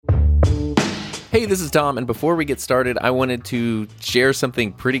Hey, this is Tom, and before we get started, I wanted to share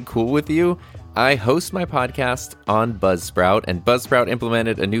something pretty cool with you. I host my podcast on Buzzsprout, and Buzzsprout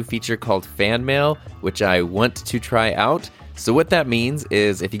implemented a new feature called Fan Mail, which I want to try out. So what that means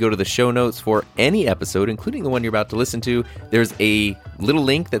is if you go to the show notes for any episode, including the one you're about to listen to, there's a little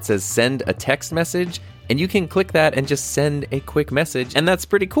link that says send a text message, and you can click that and just send a quick message, and that's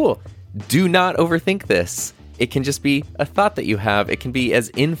pretty cool. Do not overthink this. It can just be a thought that you have. It can be as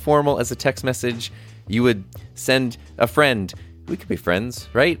informal as a text message you would send a friend. We could be friends,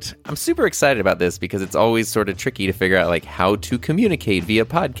 right? I'm super excited about this because it's always sort of tricky to figure out like how to communicate via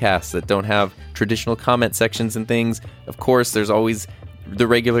podcasts that don't have traditional comment sections and things. Of course, there's always the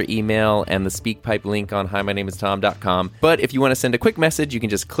regular email and the SpeakPipe link on himynameistom.com. But if you want to send a quick message, you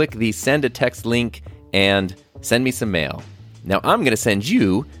can just click the send a text link and send me some mail. Now I'm going to send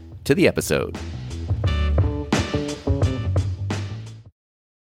you to the episode.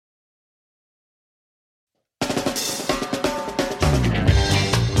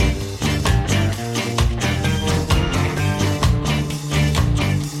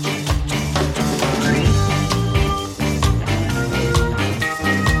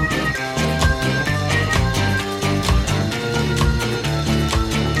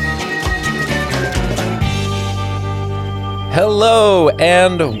 Hello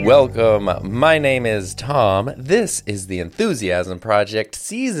and welcome. My name is Tom. This is the Enthusiasm Project,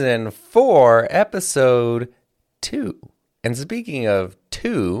 Season 4, Episode 2. And speaking of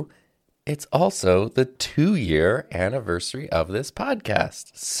 2, it's also the 2-year anniversary of this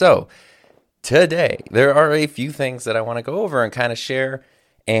podcast. So today, there are a few things that I want to go over and kind of share.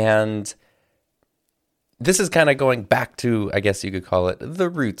 And this is kind of going back to, I guess you could call it, the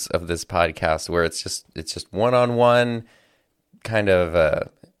roots of this podcast, where it's just one-on-one, kind of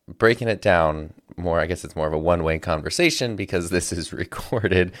breaking it down more. I guess it's more of a one-way conversation because this is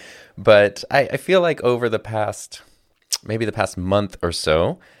recorded. But I feel like over the past month or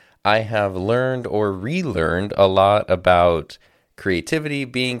so, I have learned or relearned a lot about creativity,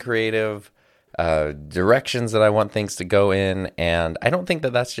 being creative, directions that I want things to go in. And I don't think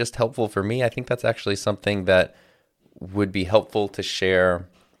that that's just helpful for me. I think that's actually something that would be helpful to share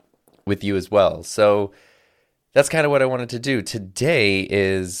with you as well. So that's kind of what I wanted to do. Today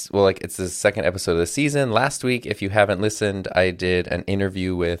is, it's the second episode of the season. Last week, if you haven't listened, I did an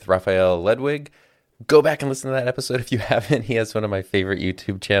interview with Raphael Ledwig. Go back and listen to that episode if you haven't. He has one of my favorite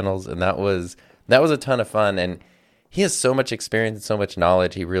YouTube channels, and that was a ton of fun. And he has so much experience and so much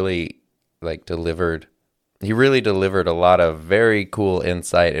knowledge. He really delivered a lot of very cool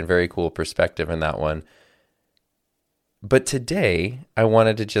insight and very cool perspective in that one. But today, I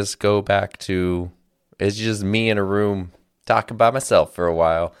wanted to just go back to, it's just me in a room talking by myself for a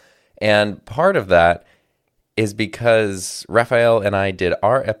while. And part of that is because Raphael and I did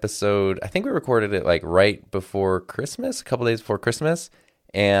our episode, I think we recorded it right before Christmas, a couple days before Christmas.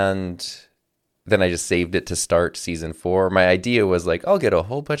 And then I just saved it to start season 4. My idea was I'll get a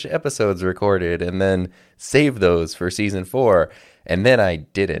whole bunch of episodes recorded and then save those for season 4. And then I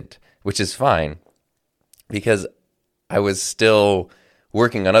didn't, which is fine because I was still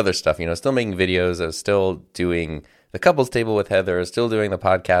working on other stuff, still making videos. I was still doing the couples table with Heather. I was still doing the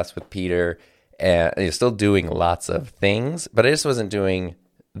podcast with Peter, and still doing lots of things. But I just wasn't doing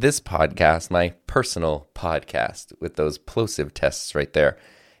this podcast, my personal podcast, with those plosive tests right there.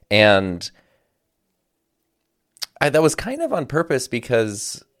 And that was kind of on purpose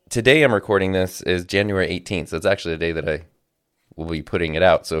because today I'm recording this is January 18th. So it's actually the day that I will be putting it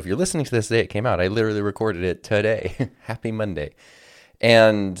out. So if you're listening to this the day it came out, I literally recorded it today. Happy Monday.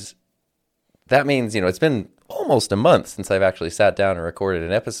 And that means, it's been almost a month since I've actually sat down and recorded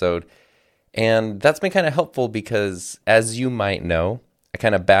an episode. And that's been kind of helpful because, as you might know, I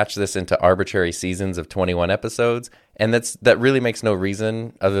kind of batch this into arbitrary seasons of 21 episodes. And that really makes no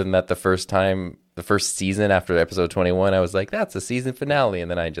reason other than that the first season after episode 21, I was like, that's a season finale.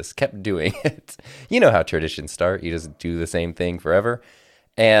 And then I just kept doing it. You know how traditions start. You just do the same thing forever.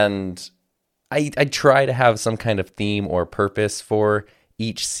 And I try to have some kind of theme or purpose for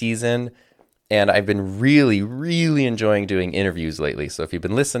each season, and I've been really, really enjoying doing interviews lately. So if you've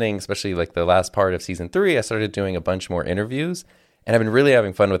been listening, especially the last part of season 3, I started doing a bunch more interviews, and I've been really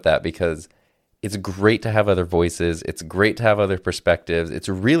having fun with that because it's great to have other voices. It's great to have other perspectives. It's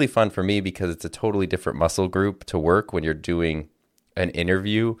really fun for me because it's a totally different muscle group to work when you're doing an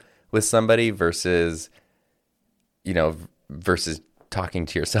interview with somebody versus talking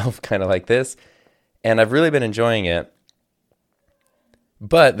to yourself kind of like this. And I've really been enjoying it.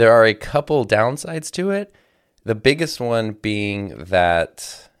 But there are a couple downsides to it. The biggest one being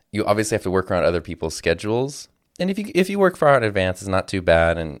that you obviously have to work around other people's schedules. And if you work far in advance, it's not too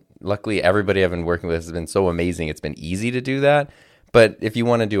bad. And luckily everybody I've been working with has been so amazing. It's been easy to do that. But if you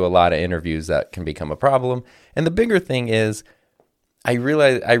want to do a lot of interviews, that can become a problem. And the bigger thing is, I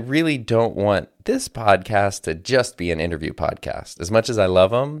realize I really don't want this podcast to just be an interview podcast, as much as I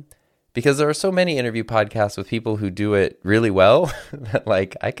love them, because there are so many interview podcasts with people who do it really well that,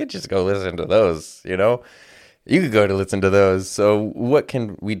 like, I could just go listen to those, you know? You could go to listen to those. So what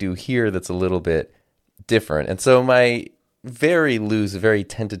can we do here that's a little bit different? And so my very loose, very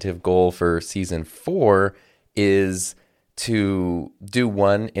tentative goal for season 4 is to do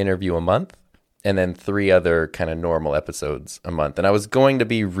one interview a month and then 3 other kind of normal episodes a month. And I was going to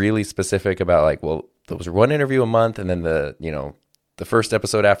be really specific about, like, well, there was one interview a month, and then the first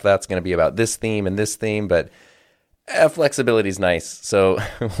episode after that's going to be about this theme and this theme, but flexibility is nice. So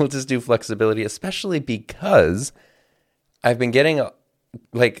we'll just do flexibility, especially because I've been getting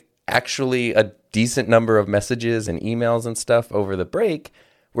actually a decent number of messages and emails and stuff over the break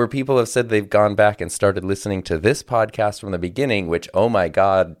where people have said they've gone back and started listening to this podcast from the beginning, which, oh my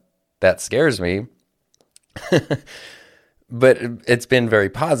God, that scares me. But it's been very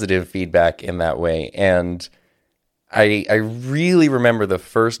positive feedback in that way. And I really remember the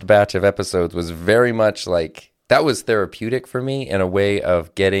first batch of episodes was very much like, that was therapeutic for me in a way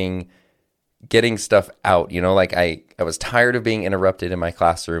of getting stuff out. You know, like I was tired of being interrupted in my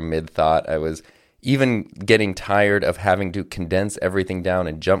classroom mid-thought. I was even getting tired of having to condense everything down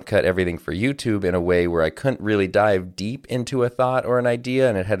and jump cut everything for YouTube in a way where I couldn't really dive deep into a thought or an idea,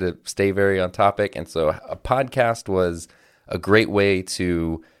 and it had to stay very on topic. And so a podcast was a great way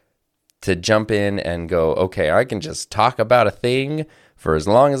to jump in and go, okay, I can just talk about a thing for as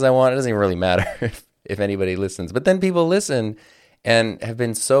long as I want. It doesn't even really matter if anybody listens. But then people listen and have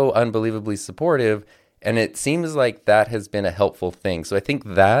been so unbelievably supportive, and it seems like that has been a helpful thing. So I think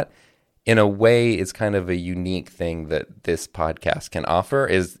that, in a way, is kind of a unique thing that this podcast can offer,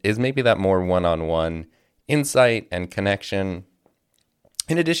 is maybe that more one-on-one insight and connection,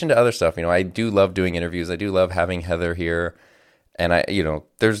 in addition to other stuff. You know, I do love doing interviews. I do love having Heather here, and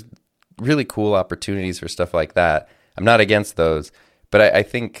there's really cool opportunities for stuff like that. I'm not against those, but I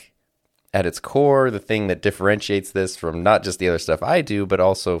think at its core, the thing that differentiates this from not just the other stuff I do, but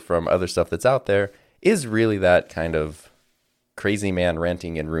also from other stuff that's out there, is really that kind of crazy man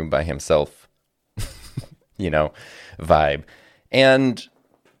ranting in room by himself, vibe. And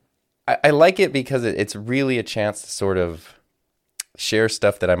I like it because it's really a chance to sort of share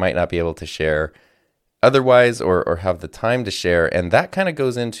stuff that I might not be able to share otherwise, or have the time to share. And that kind of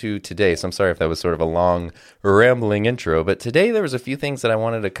goes into today. So I'm sorry if that was sort of a long, rambling intro, but today there was a few things that I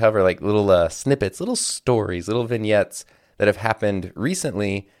wanted to cover, like little snippets, little stories, little vignettes that have happened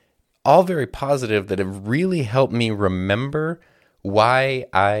recently, all very positive, that have really helped me remember why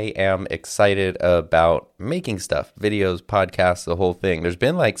I am excited about making stuff, videos, podcasts, the whole thing. There's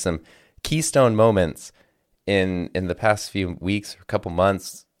been like some keystone moments in the past few weeks, or a couple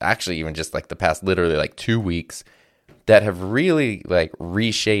months, actually even just like the past literally like 2 weeks, that have really like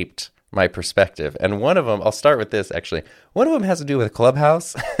reshaped my perspective. And one of them, I'll start with this actually. One of them has to do with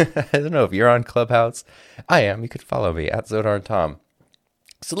Clubhouse. I don't know if you're on Clubhouse. I am. You could follow me at Zodar and Tom.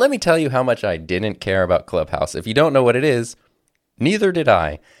 So let me tell you how much I didn't care about Clubhouse. If you don't know what it is, neither did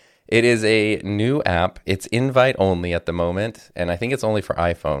I. It is a new app. It's invite only at the moment, and I think it's only for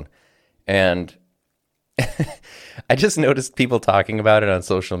iPhone. And I just noticed people talking about it on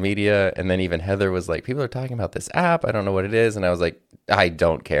social media, and then even Heather was like, people are talking about this app. I don't know what it is. And I was like, I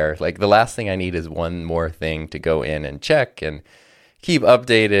don't care. Like, the last thing I need is one more thing to go in and check and keep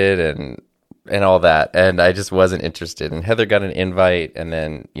updated and all that. And I just wasn't interested. And Heather got an invite, and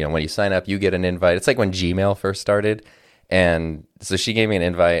then, when you sign up, you get an invite. It's like when Gmail first started. And so she gave me an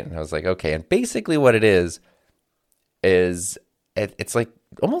invite, and I was like, okay. And basically what it is it's like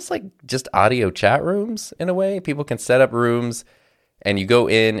almost like just audio chat rooms in a way. People can set up rooms, and you go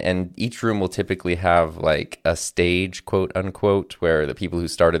in, and each room will typically have like a stage, quote unquote, where the people who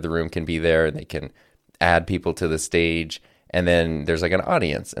started the room can be there, and they can add people to the stage. And then there's like an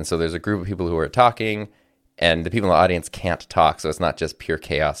audience. And so there's a group of people who are talking, and the people in the audience can't talk. So it's not just pure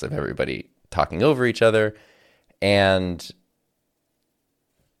chaos of everybody talking over each other. And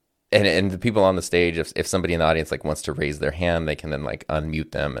the people on the stage, if somebody in the audience like wants to raise their hand, they can then like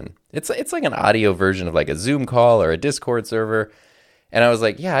unmute them, and it's like an audio version of like a Zoom call or a Discord server. And I was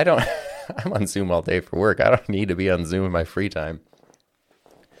like, yeah, I'm on Zoom all day for work. I don't need to be on Zoom in my free time.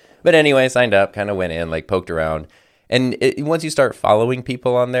 But anyway, I signed up, kind of went in, like poked around, and once you start following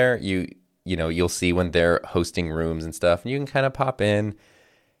people on there, you'll see when they're hosting rooms and stuff, and you can kind of pop in.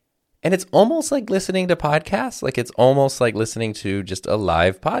 And it's almost like listening to podcasts. Like, it's almost like listening to just a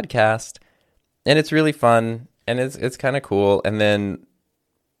live podcast. And it's really fun. And it's kind of cool. And then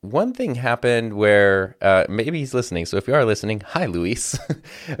one thing happened where maybe he's listening. So if you are listening, hi, Luis.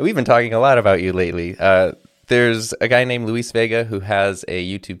 We've been talking a lot about you lately. There's a guy named Luis Vega who has a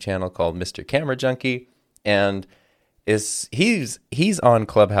YouTube channel called Mr. Camera Junkie, and he's on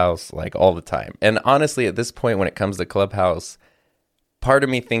Clubhouse like all the time. And honestly, at this point, when it comes to Clubhouse, part of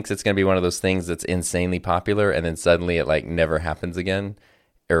me thinks it's going to be one of those things that's insanely popular, and then suddenly it like never happens again,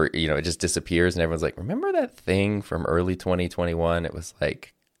 or it just disappears, and everyone's like, "Remember that thing from early 2021? It was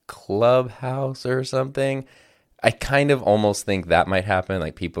like Clubhouse or something." I kind of almost think that might happen.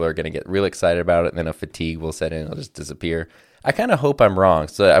 Like people are going to get real excited about it, and then a fatigue will set in. It'll just disappear. I kind of hope I'm wrong.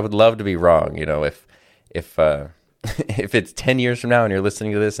 So I would love to be wrong. If if it's 10 years from now and you're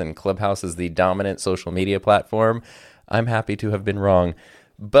listening to this and Clubhouse is the dominant social media platform, I'm happy to have been wrong.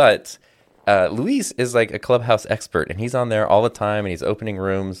 But Luis is like a Clubhouse expert, and he's on there all the time, and he's opening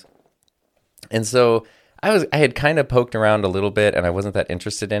rooms. And so I had kind of poked around a little bit, and I wasn't that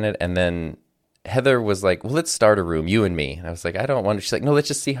interested in it. And then Heather was like, "Well, let's start a room, you and me." And I was like, "I don't want to." She's like, "No, let's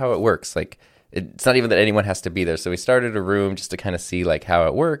just see how it works. Like, it's not even that anyone has to be there." So we started a room just to kind of see like how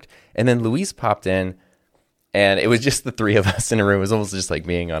it worked. And then Luis popped in, and it was just the three of us in a room. It was almost just like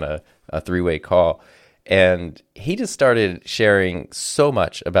being on a three-way call. And he just started sharing so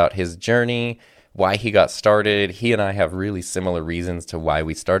much about his journey, why he got started. He and I have really similar reasons to why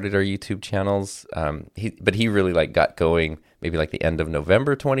we started our YouTube channels. But he really like got going maybe like the end of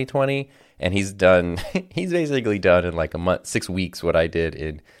November 2020. And he's basically done in like a month, 6 weeks, what I did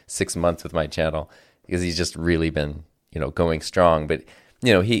in 6 months with my channel, because he's just really been, going strong. But,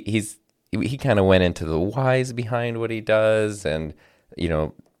 he kind of went into the whys behind what he does. And,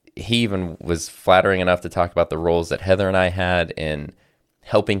 he even was flattering enough to talk about the roles that Heather and I had in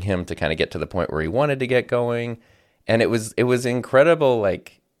helping him to kind of get to the point where he wanted to get going. And it was incredible.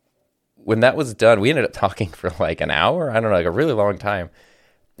 Like when that was done, we ended up talking for like an hour. I don't know, like a really long time.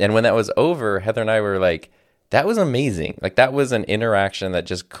 And when that was over, Heather and I were like, that was amazing. Like that was an interaction that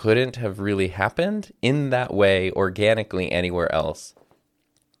just couldn't have really happened in that way organically anywhere else.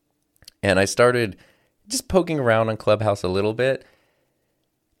 And I started just poking around on Clubhouse a little bit.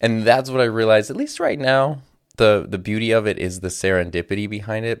 And that's what I realized, at least right now, the beauty of it is the serendipity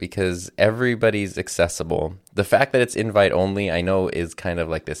behind it, because everybody's accessible. The fact that it's invite only, I know, is kind of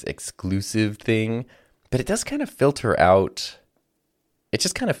like this exclusive thing, but it does kind of filter out. It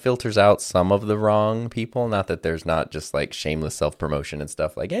just kind of filters out some of the wrong people. Not that there's not just like shameless self-promotion and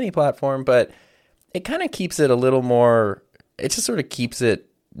stuff like any platform, but it kind of keeps it a little more, it just sort of keeps it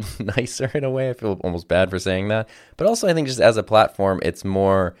nicer in a way. I feel almost bad for saying that. But also I think just as a platform, it's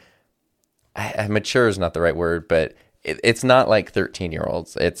more, mature is not the right word, but it's not like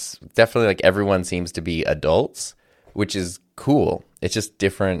 13-year-olds. It's definitely like everyone seems to be adults, which is cool. It's just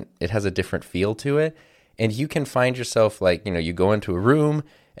different. It has a different feel to it. And you can find yourself like, you go into a room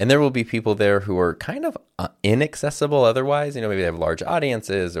and there will be people there who are kind of inaccessible otherwise. Maybe they have large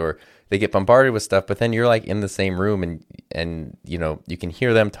audiences or they get bombarded with stuff, but then you're like in the same room and you can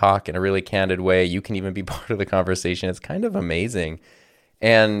hear them talk in a really candid way. You can even be part of the conversation. It's kind of amazing.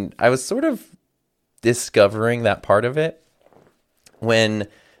 And I was sort of discovering that part of it when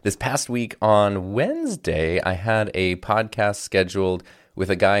this past week on Wednesday, I had a podcast scheduled with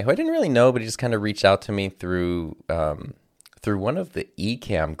a guy who I didn't really know, but he just kind of reached out to me through one of the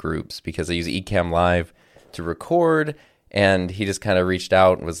Ecamm groups, because I use Ecamm Live to record. And he just kind of reached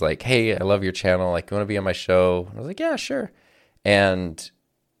out and was like, "Hey, I love your channel. Like, you want to be on my show?" And I was like, "Yeah, sure." And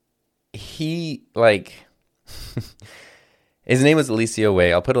he his name was Alicio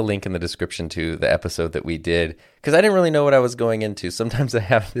Way. I'll put a link in the description to the episode that we did, because I didn't really know what I was going into. Sometimes I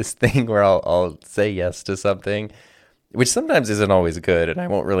have this thing where I'll say yes to something, which sometimes isn't always good, and I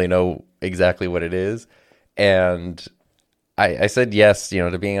won't really know exactly what it is. And I said yes,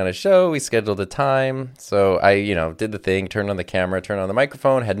 to being on a show. We scheduled a time. So I, did the thing, turned on the camera, turned on the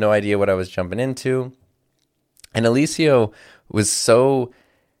microphone, had no idea what I was jumping into. And Alicio was so,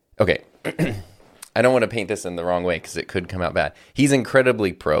 okay, I don't want to paint this in the wrong way because it could come out bad. He's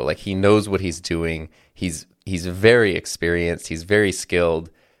incredibly pro. Like, he knows what he's doing. He's very experienced. He's very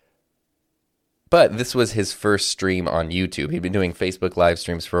skilled. But this was his first stream on YouTube. He'd been doing Facebook live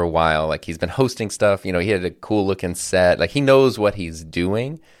streams for a while. Like, he's been hosting stuff. He had a cool looking set. Like, he knows what he's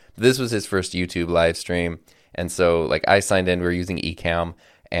doing. This was his first YouTube live stream. And so, like, I signed in. We were using Ecamm.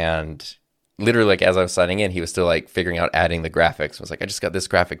 And literally, like, as I was signing in, he was still, like, figuring out adding the graphics. I was like, I just got this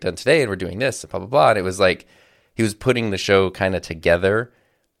graphic done today, and we're doing this, and blah, blah, blah. And it was like, he was putting the show kind of together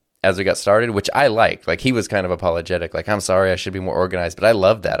as we got started, which I liked. Like, he was kind of apologetic. Like, I'm sorry, I should be more organized. But I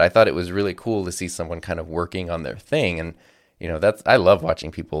loved that. I thought it was really cool to see someone kind of working on their thing. And, I love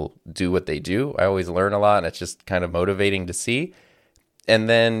watching people do what they do. I always learn a lot, and it's just kind of motivating to see. And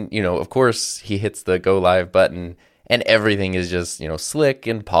then, of course, he hits the go live button and everything is just, slick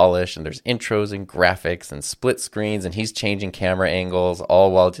and polished, and there's intros and graphics and split screens, and he's changing camera angles,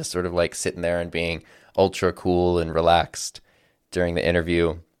 all while just sort of like sitting there and being ultra cool and relaxed during the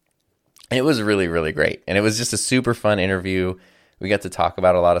interview. And it was really, really great. And it was just a super fun interview. We got to talk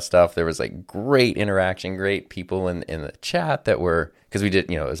about a lot of stuff. There was like great interaction, great people in the chat that were, because we did,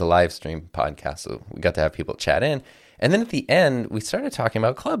 it was a live stream podcast, so we got to have people chat in. And then at the end, we started talking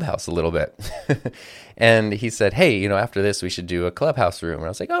about Clubhouse a little bit. And he said, hey, after this, we should do a Clubhouse room. And I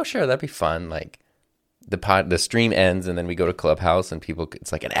was like, oh, sure, that'd be fun. Like the stream ends and then we go to Clubhouse and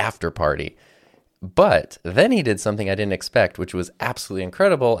it's like an after party. But then he did something I didn't expect, which was absolutely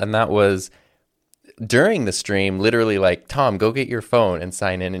incredible. And that was during the stream, literally like, Tom, go get your phone and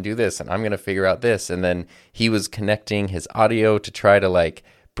sign in and do this. And I'm going to figure out this. And then he was connecting his audio to try to like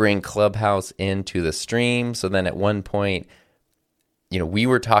bring Clubhouse into the stream. So then at one point, we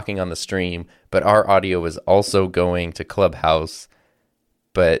were talking on the stream, but our audio was also going to Clubhouse,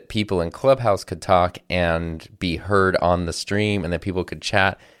 but people in Clubhouse could talk and be heard on the stream, and then people could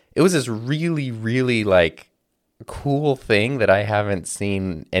chat. It was this really, really like cool thing that I haven't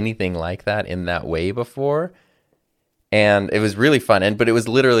seen anything like that in that way before. And it was really fun. But it was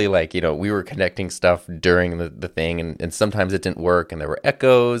literally like, we were connecting stuff during the thing, and sometimes it didn't work, and there were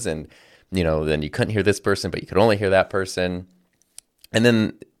echoes, and, then you couldn't hear this person, but you could only hear that person. And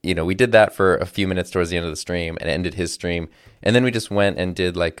then, we did that for a few minutes towards the end of the stream and ended his stream. And then we just went and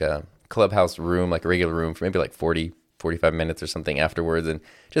did like a Clubhouse room, like a regular room for maybe like 40, 45 minutes or something afterwards, and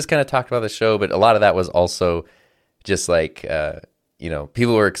just kind of talked about the show. But a lot of that was also just like,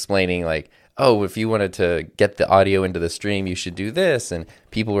 people were explaining like, oh, if you wanted to get the audio into the stream, you should do this. And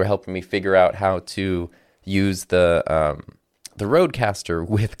people were helping me figure out how to use the Rodecaster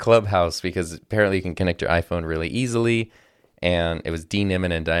with Clubhouse, because apparently you can connect your iPhone really easily. And it was Dee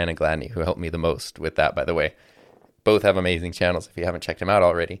Nimmin and Diana Gladney who helped me the most with that, by the way. Both have amazing channels if you haven't checked them out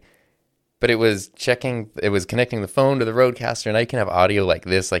already. But it was connecting the phone to the Rodecaster, and now you can have audio like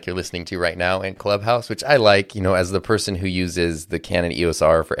this, like you're listening to right now in Clubhouse, which I like, as the person who uses the Canon EOS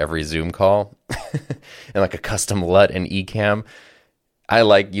R for every Zoom call and like a custom LUT and Ecamm. I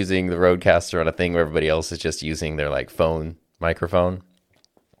like using the Rodecaster on a thing where everybody else is just using their like phone microphone.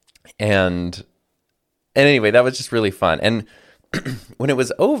 And anyway, that was just really fun. And when it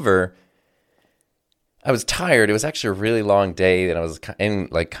was over, I was tired. It was actually a really long day, and I was in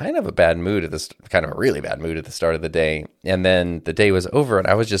like kind of a really bad mood at the start of the day. And then the day was over, and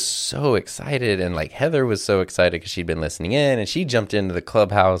I was just so excited. And like Heather was so excited because she'd been listening in, and she jumped into the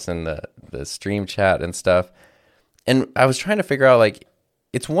Clubhouse and the stream chat and stuff. And I was trying to figure out, like,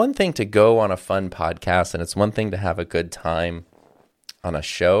 it's one thing to go on a fun podcast, and it's one thing to have a good time on a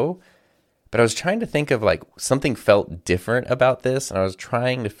show. But I was trying to think of like something felt different about this, and I was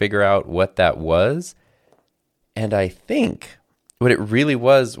trying to figure out what that was. And I think what it really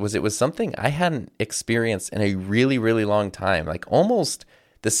was it was something I hadn't experienced in a really, really long time. Like almost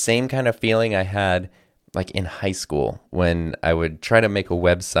the same kind of feeling I had like in high school when I would try to make a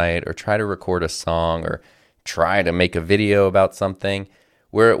website or try to record a song or try to make a video about something,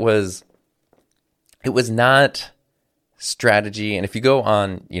 where it was not strategy. And if you go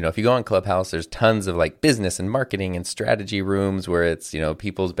on Clubhouse, there's tons of like business and marketing and strategy rooms where it's,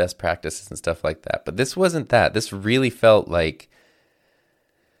 people's best practices and stuff like that. But this wasn't that. This really felt like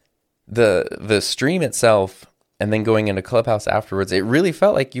the stream itself, and then going into Clubhouse afterwards, it really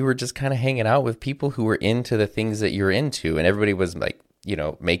felt like you were just kind of hanging out with people who were into the things that you're into. And everybody was like,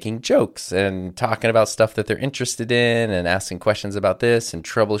 making jokes and talking about stuff that they're interested in and asking questions about this and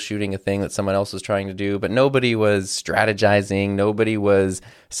troubleshooting a thing that someone else was trying to do. But nobody was strategizing. Nobody was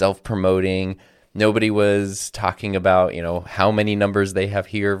self-promoting. Nobody was talking about, how many numbers they have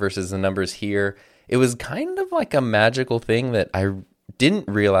here versus the numbers here. It was kind of like a magical thing that I didn't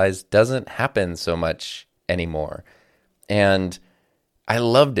realize doesn't happen so much anymore. And I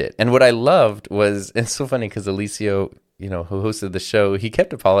loved it. And what I loved was, it's so funny because Alicio, who hosted the show, he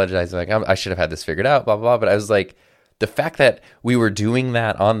kept apologizing, like, I should have had this figured out, blah, blah, blah. But I was like, the fact that we were doing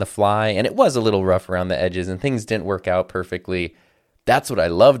that on the fly, and it was a little rough around the edges, and things didn't work out perfectly, that's what I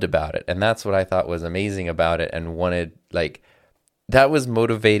loved about it. And that's what I thought was amazing about it, and wanted, like, that was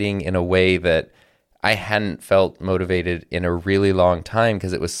motivating in a way that I hadn't felt motivated in a really long time,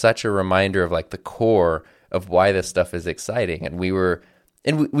 because it was such a reminder of, like, the core of why this stuff is exciting. And we were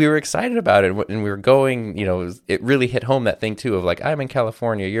excited about it, and we were going, it really hit home, that thing too of like, I'm in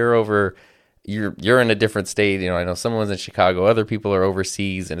California, you're in a different state. I know someone's in Chicago, other people are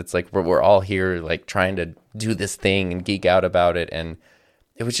overseas, and it's like, we're all here like trying to do this thing and geek out about it. And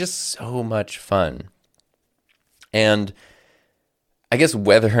it was just so much fun. And I guess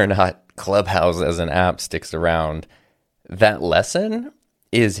whether or not Clubhouse as an app sticks around, that lesson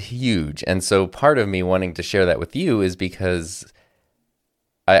is huge. And so part of me wanting to share that with you is because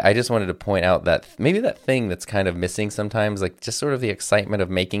I just wanted to point out that maybe that thing that's kind of missing sometimes, like just sort of the excitement of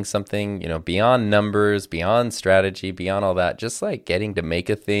making something, beyond numbers, beyond strategy, beyond all that, just like getting to make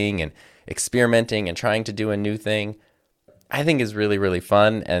a thing and experimenting and trying to do a new thing, I think is really, really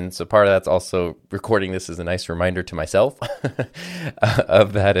fun. And so part of that's also recording this as a nice reminder to myself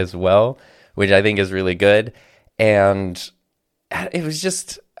of that as well, which I think is really good. And it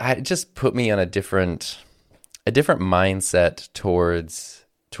just put me on a different mindset towards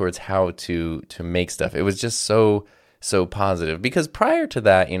how to make stuff. It was just so positive, because prior to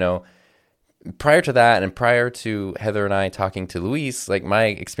that and prior to Heather and I talking to Luis, like my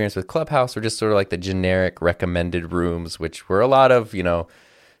experience with Clubhouse were just sort of like the generic recommended rooms, which were a lot of,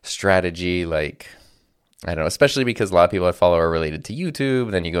 strategy, like, I don't know, especially because a lot of people I follow are related to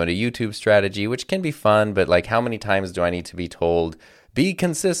YouTube. Then you go into YouTube strategy, which can be fun, but like how many times do I need to be told, be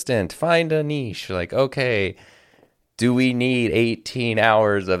consistent, find a niche? Like, okay, do we need 18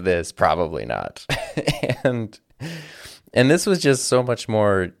 hours of this? Probably not. and this was just so much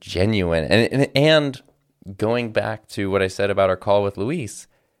more genuine. And going back to what I said about our call with Luis,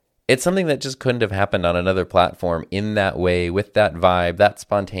 it's something that just couldn't have happened on another platform in that way, with that vibe, that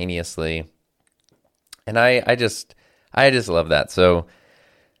spontaneously. And I just love that. So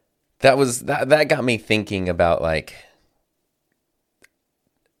that got me thinking about, like,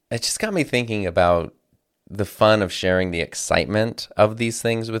 it just got me thinking about the fun of sharing the excitement of these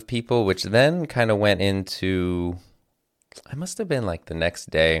things with people, which then kind of went into, I must have been like the next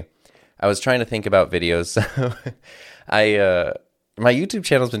day, I was trying to think about videos. So my YouTube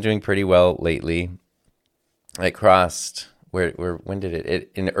channel's been doing pretty well lately. I crossed, when did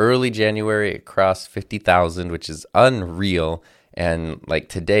it in early January, it crossed 50,000, which is unreal. And like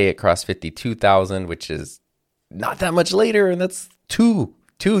today it crossed 52,000, which is not that much later. And that's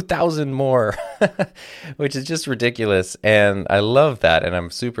 2,000 more, which is just ridiculous. And I love that. And I'm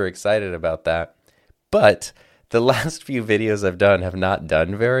super excited about that. But the last few videos I've done have not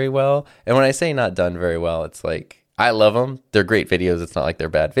done very well. And when I say not done very well, it's like, I love them. They're great videos. It's not like they're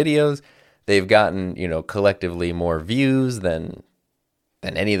bad videos. They've gotten, collectively more views than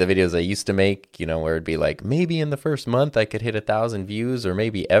any of the videos I used to make, where it'd be like, maybe in the first month I could hit 1,000 views, or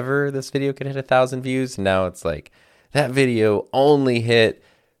maybe ever this video could hit 1,000 views. Now it's like, that video only hit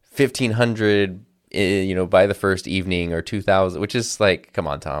 1,500, by the first evening, or 2,000, which is like, come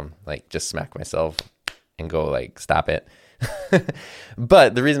on, Tom, like, just smack myself and go like, stop it.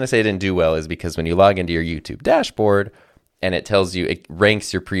 But the reason I say it didn't do well is because when you log into your YouTube dashboard and it tells you, it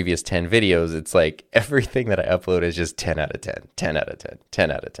ranks your previous 10 videos, it's like everything that I upload is just 10 out of 10, 10 out of 10,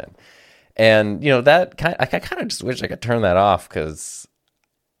 10 out of 10. And, I kind of just wish I could turn that off, because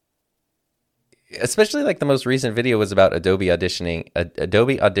especially like the most recent video was about Adobe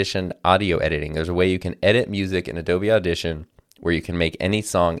Audition audio editing. There's a way you can edit music in Adobe Audition where you can make any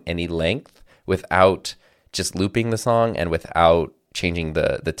song any length without just looping the song and without changing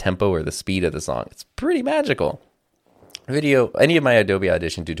the tempo or the speed of the song. It's pretty magical. Any of my Adobe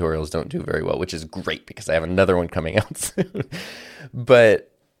Audition tutorials don't do very well, which is great because I have another one coming out soon. But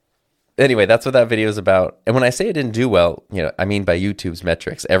anyway, that's what that video is about. And when I say it didn't do well, I mean by YouTube's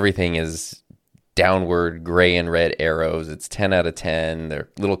metrics, everything is downward gray and red arrows. It's 10 out of 10. Their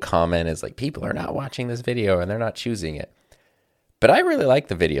little comment is like, people are not watching this video and they're not choosing it. But I really like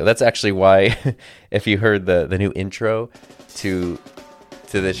the video. That's actually why, if you heard the new intro to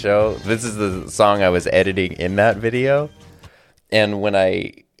the show, this is the song I was editing in that video. And when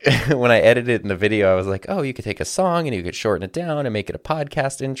I edited it in the video, I was like, oh, you could take a song and you could shorten it down and make it a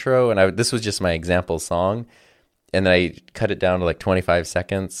podcast intro. And this was just my example song. And then I cut it down to like 25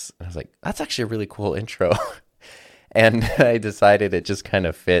 seconds. And I was like, that's actually a really cool intro. And I decided it just kind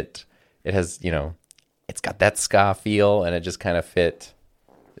of fit. It has, it's got that ska feel, and it just kind of fit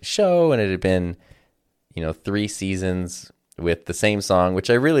the show. And it had been, 3 seasons with the same song, which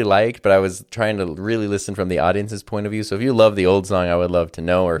I really liked, but I was trying to really listen from the audience's point of view. So if you love the old song, I would love to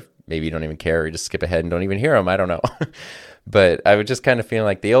know, or maybe you don't even care, or just skip ahead and don't even hear them. I don't know. But I would just kind of feel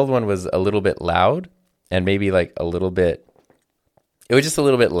like the old one was a little bit loud, and maybe like it was just a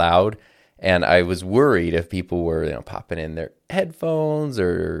little bit loud. And I was worried if people were, popping in their headphones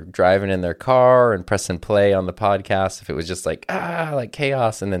or driving in their car and pressing play on the podcast, if it was just like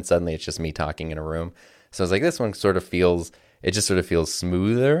chaos. And then suddenly it's just me talking in a room. So I was like, this one sort of feels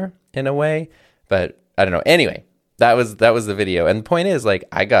smoother in a way, but I don't know. Anyway, that was the video. And the point is, like,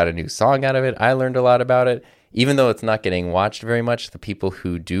 I got a new song out of it. I learned a lot about it, even though it's not getting watched very much. The people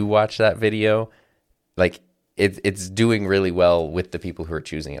who do watch that video, like, it's doing really well with the people who are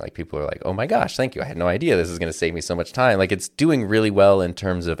choosing it. Like people are like, oh my gosh, thank you. I had no idea this is going to save me so much time. Like it's doing really well in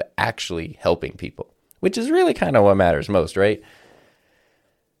terms of actually helping people, which is really kind of what matters most, right?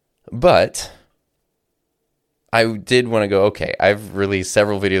 But I did want to go, okay, I've released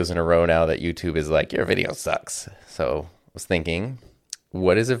several videos in a row now that YouTube is like, your video sucks. So I was thinking,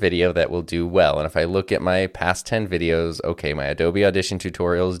 what is a video that will do well? And if I look at my past 10 videos, okay, my Adobe Audition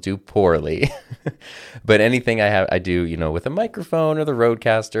tutorials do poorly. But anything I do, with a microphone or the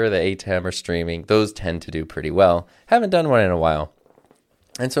Rodecaster, the ATEM or streaming, those tend to do pretty well. Haven't done one in a while.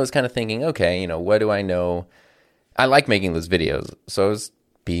 And so I was kind of thinking, okay, what do I know? I like making those videos. So I was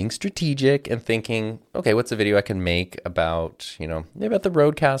being strategic and thinking, okay, what's a video I can make about, maybe about the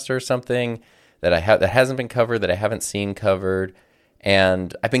Rodecaster or something that that hasn't been covered, that I haven't seen covered.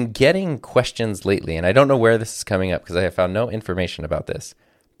 And I've been getting questions lately, and I don't know where this is coming up because I have found no information about this,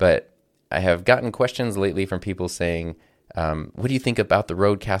 but I have gotten questions lately from people saying, what do you think about the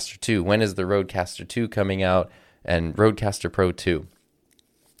Rodecaster 2? When is the Rodecaster 2 coming out? And Rodecaster Pro 2?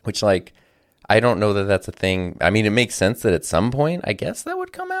 Which, I don't know that that's a thing. I mean, it makes sense that at some point, I guess that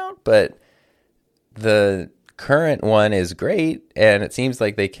would come out, but the current one is great, and it seems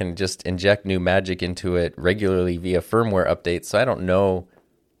like they can just inject new magic into it regularly via firmware updates. So I don't know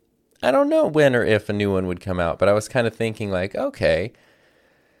when or if a new one would come out, but I was kind of thinking okay,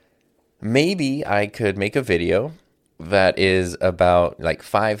 maybe I could make a video that is about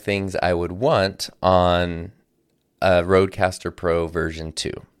 5 things I would want on a Rodecaster Pro version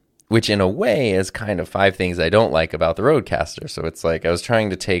 2. Which in a way is kind of 5 things I don't like about the Rodecaster. So it's I was trying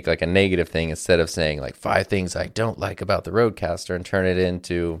to take a negative thing instead of saying 5 things I don't like about the Rodecaster and turn it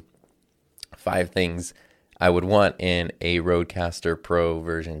into 5 things I would want in a Rodecaster Pro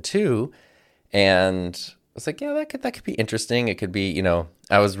version 2. And I was yeah, that could be interesting. It could be,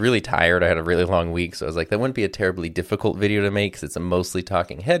 I was really tired. I had a really long week. So I was that wouldn't be a terribly difficult video to make because it's a mostly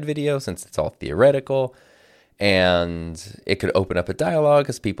talking head video since it's all theoretical. And it could open up a dialogue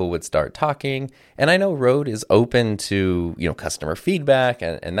because people would start talking. And I know Rode is open to, customer feedback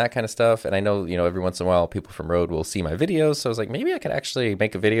and that kind of stuff. And I know, every once in a while people from Rode will see my videos. So I was maybe I could actually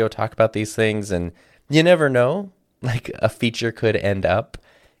make a video, talk about these things. And you never know, a feature could end up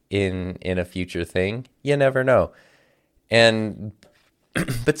in a future thing. You never know. And,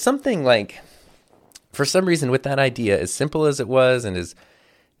 but something for some reason with that idea, as simple as it was and as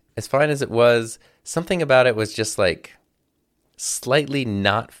fine as it was, something about it was just slightly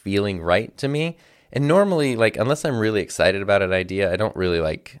not feeling right to me. And normally, unless I'm really excited about an idea, I don't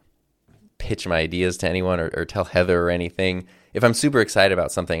really pitch my ideas to anyone or tell Heather or anything. If I'm super excited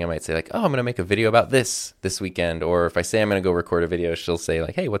about something, I might say oh, I'm going to make a video about this weekend. Or if I say I'm going to go record a video, she'll say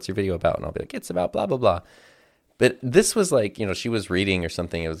hey, what's your video about? And I'll be it's about blah, blah, blah. But this was she was reading or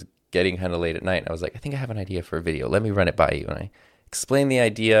something. It was getting kind of late at night. And I was I think I have an idea for a video. Let me run it by you. And I explained the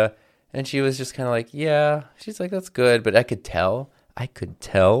idea. And she was just kind of yeah. She's that's good. But I could tell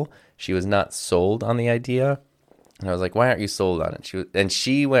she was not sold on the idea. And I was why aren't you sold on it?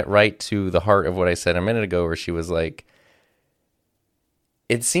 She went right to the heart of what I said a minute ago, where she was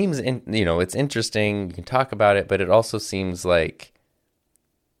it seems, it's interesting. You can talk about it, but it also seems for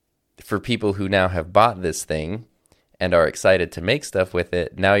people who now have bought this thing and are excited to make stuff with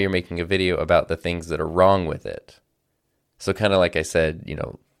it, now you're making a video about the things that are wrong with it. So kind of like I said,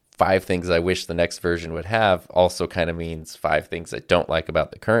 5 things I wish the next version would have also kind of means 5 things I don't like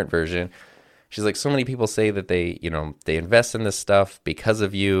about the current version. She's so many people say that they invest in this stuff because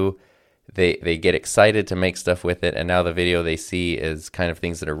of you. They get excited to make stuff with it, and now the video they see is kind of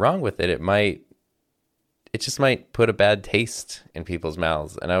things that are wrong with it. It just might put a bad taste in people's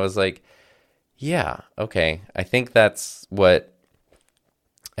mouths. And I was yeah, okay. I think that's what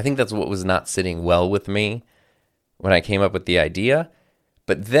was not sitting well with me when I came up with the idea.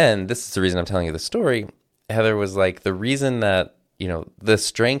 But then, this is the reason I'm telling you the story, Heather was the reason that, the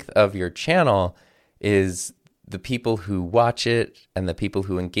strength of your channel is the people who watch it and the people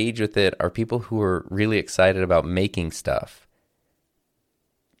who engage with it are people who are really excited about making stuff.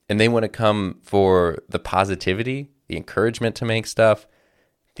 And they want to come for the positivity, the encouragement to make stuff,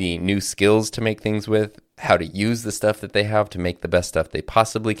 the new skills to make things with, how to use the stuff that they have to make the best stuff they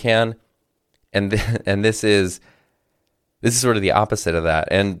possibly can. And this is sort of the opposite of that.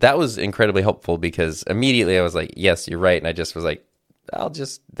 And that was incredibly helpful because immediately I was yes, you're right. And I just was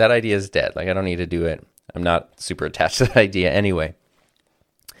that idea is dead. I don't need to do it. I'm not super attached to that idea anyway.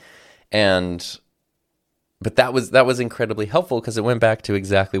 But that was incredibly helpful because it went back to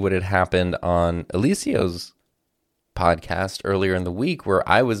exactly what had happened on Alicio's podcast earlier in the week, where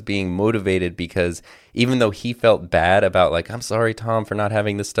I was being motivated because even though he felt bad about I'm sorry, Tom, for not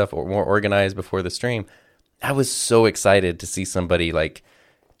having this stuff more organized before the stream, I was so excited to see somebody like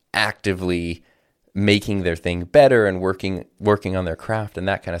actively making their thing better and working on their craft and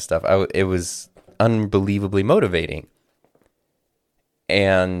that kind of stuff. It was unbelievably motivating.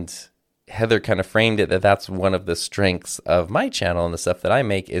 And Heather kind of framed it that that's one of the strengths of my channel and the stuff that I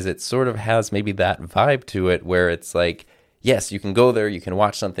make, is it sort of has maybe that vibe to it where it's like, yes, you can go there, you can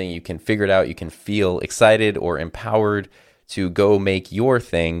watch something, you can figure it out, you can feel excited or empowered to go make your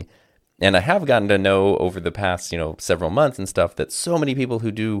thing. And I have gotten to know over the past, several months and stuff, that so many people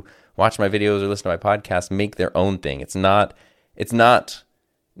who do watch my videos or listen to my podcast make their own thing. It's not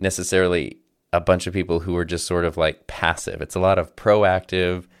necessarily a bunch of people who are just sort of like passive. It's a lot of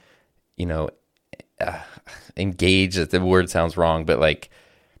proactive, engaged. The word sounds wrong, but like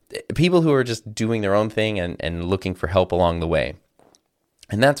people who are just doing their own thing and looking for help along the way.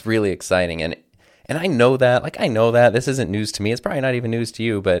 And that's really exciting. And I know that this isn't news to me. It's probably not even news to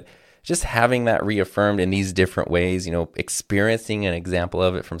you, but just having that reaffirmed in these different ways, experiencing an example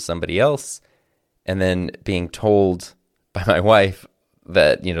of it from somebody else, and then being told by my wife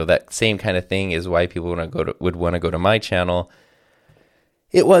that, that same kind of thing is why people would want to go to my channel.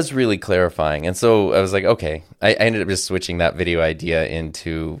 It was really clarifying. And so I was like, okay, I ended up just switching that video idea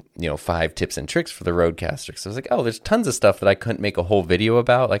into, 5 tips and tricks for the Rodecaster. So I was like, oh, there's tons of stuff that I couldn't make a whole video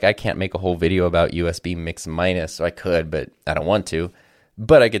about. Like I can't make a whole video about USB mix minus. So I could, but I don't want to.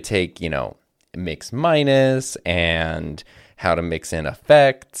 But I could take, mix minus and how to mix in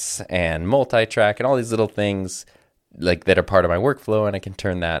effects and multi-track and all these little things like that are part of my workflow. And I can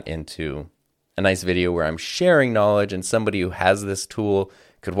turn that into a nice video where I'm sharing knowledge, and somebody who has this tool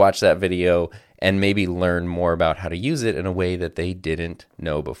could watch that video and maybe learn more about how to use it in a way that they didn't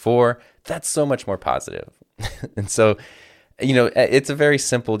know before. That's so much more positive. And so, it's a very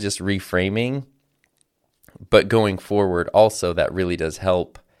simple just reframing, but going forward also that really does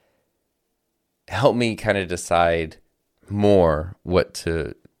help me kind of decide more what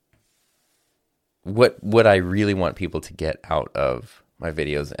I really want people to get out of my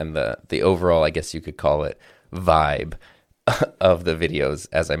videos and the overall, I guess you could call it, vibe of the videos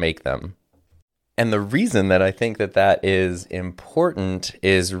as I make them. And the reason that I think that is important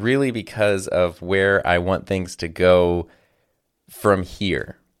is really because of where I want things to go from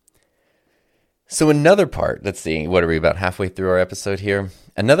here. So another part, let's see, what are we, about halfway through our episode here?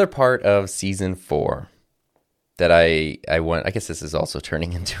 Another part of season 4 that I want, I guess this is also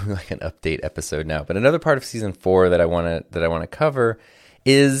turning into like an update episode now, but another part of season 4 that I want to cover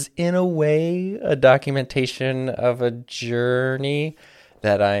is in a way a documentation of a journey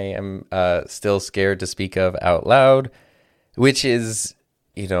that I am still scared to speak of out loud, which is,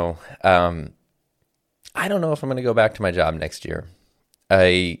 I don't know if I'm going to go back to my job next year.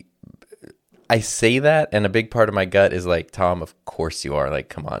 I say that, and a big part of my gut is like, Tom, of course you are. Like,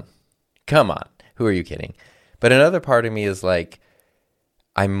 come on. Who are you kidding? But another part of me is like,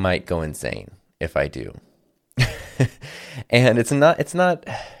 I might go insane if I do. And it's not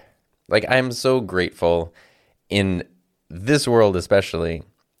like, I'm so grateful in this world, especially.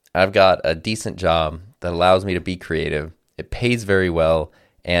 I've got a decent job that allows me to be creative. It pays very well,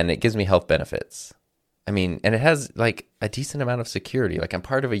 and it gives me health benefits. I mean, and it has like a decent amount of security. Like I'm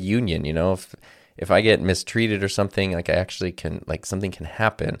part of a union, if I get mistreated or something, like I actually can, like something can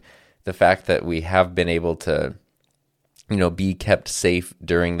happen. The fact that we have been able to, be kept safe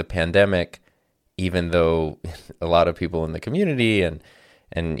during the pandemic, even though a lot of people in the community and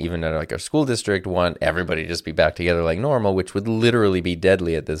even like our school district want everybody to just be back together like normal, which would literally be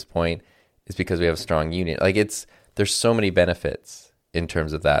deadly at this point, is because we have a strong union. Like there's so many benefits in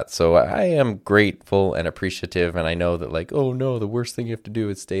terms of that. So I am grateful and appreciative, and I know that like, oh no, the worst thing you have to do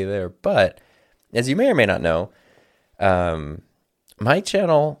is stay there. But as you may or may not know, my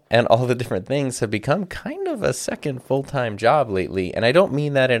channel and all the different things have become kind of a second full-time job lately. And I don't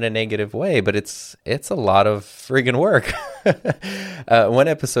mean that in a negative way, but it's a lot of friggin' work. One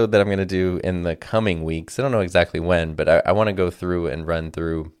episode that I'm going to do in the coming weeks, I don't know exactly when, but I want to go through and run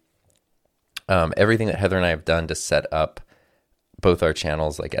through everything that Heather and I have done to set up both our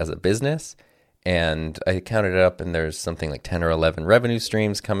channels like as a business. And I counted it up, and there's something like 10 or 11 revenue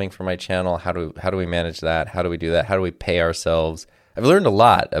streams coming from my channel. How do we manage that? How do we do that? How do we pay ourselves? I've learned a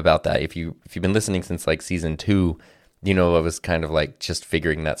lot about that. If you've been listening since like season 2, I was kind of like just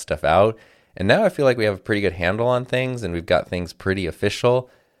figuring that stuff out. And now I feel like we have a pretty good handle on things, and we've got things pretty official.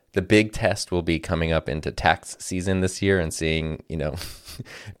 The big test will be coming up into tax season this year and seeing,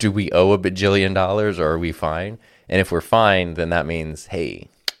 do we owe $1 bajillion or are we fine? And if we're fine, then that means, hey,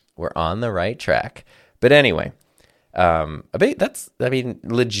 we're on the right track. But anyway,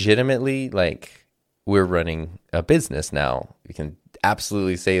 legitimately, like, we're running a business now. We can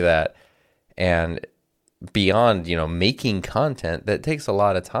absolutely say that. And beyond, making content, that takes a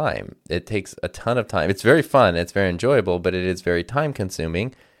lot of time. It takes a ton of time. It's very fun. It's very enjoyable, but it is very time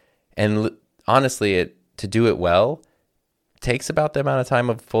consuming. And honestly, to do it well takes about the amount of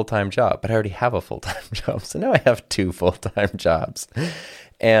time of a full-time job. But I already have a full-time job. So now I have 2 full-time jobs.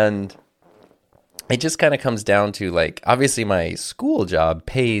 And it just kind of comes down to, like, obviously my school job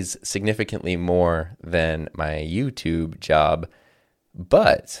pays significantly more than my YouTube job,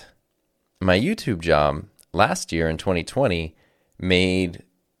 but my YouTube job last year in 2020 made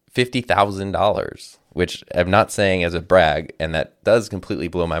 $50,000, which I'm not saying as a brag, and that does completely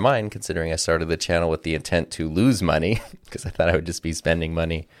blow my mind considering I started the channel with the intent to lose money because I thought I would just be spending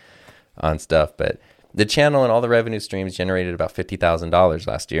money on stuff. But the channel and all the revenue streams generated about $50,000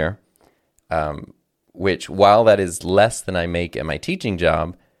 last year, which, while that is less than I make at my teaching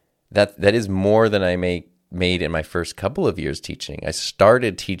job, that is more than I made in my first couple of years teaching. I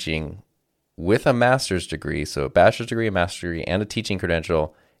started teaching with a master's degree, so a bachelor's degree, a master's degree, and a teaching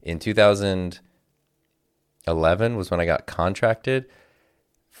credential in 2011 was when I got contracted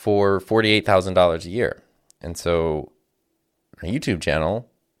for $48,000 a year. And so my YouTube channel,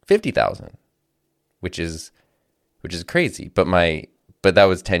 $50,000, which is crazy. But that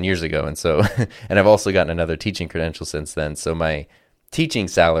was 10 years ago. And so, and I've also gotten another teaching credential since then. So my teaching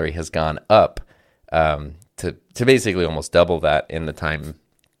salary has gone up to basically almost double that in the time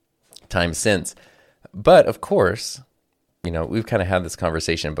since. But of course, we've kind of had this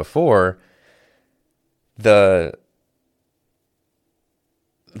conversation before. The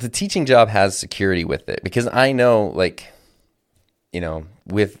teaching job has security with it, because I know, like,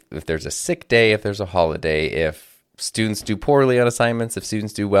 if there's a sick day, if there's a holiday, if students do poorly on assignments, if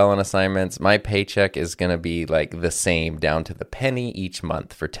students do well on assignments, my paycheck is going to be like the same down to the penny each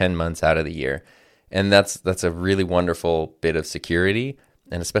month for 10 months out of the year. And that's a really wonderful bit of security.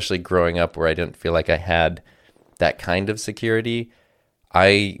 And especially growing up where I didn't feel like I had that kind of security,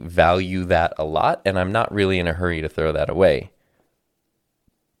 I value that a lot, and I'm not really in a hurry to throw that away.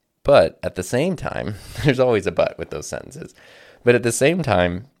 But at the same time, there's always a but with those sentences. But at the same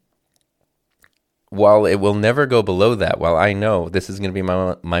time, while it will never go below that, while I know this is going to be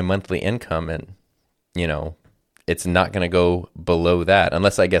my monthly income, and, it's not going to go below that,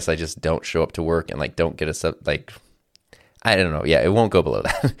 unless I guess I just don't show up to work and, like, don't get I don't know. Yeah, it won't go below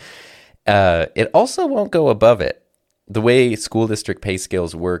that. It also won't go above it. The way school district pay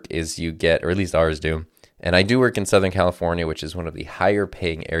scales work is you get, or at least ours do, and I do work in Southern California, which is one of the higher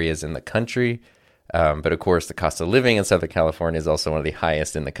paying areas in the country. But of course, the cost of living in Southern California is also one of the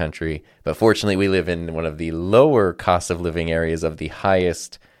highest in the country. But fortunately, we live in one of the lower cost of living areas of the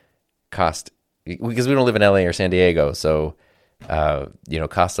highest cost, because we don't live in LA or San Diego. So,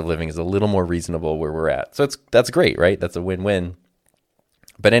 cost of living is a little more reasonable where we're at. So that's great, right? That's a win-win.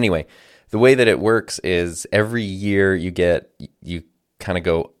 But anyway, the way that it works is every year you kind of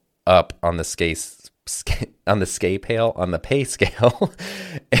go up on the pay scale,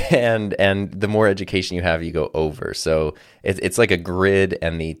 and the more education you have, you go over. So it's like a grid,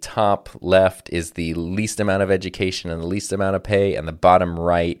 and the top left is the least amount of education and the least amount of pay, and the bottom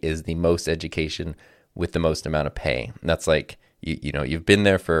right is the most education with the most amount of pay. And that's like, you've been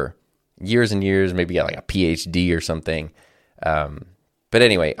there for years and years, maybe got like a PhD or something. But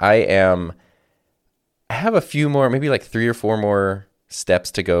anyway, I have a few more, maybe like 3 or 4 more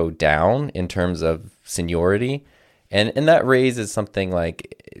steps to go down in terms of seniority, and that raise is something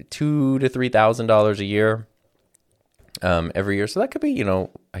like $2,000 to $3,000 a year, every year. So that could be,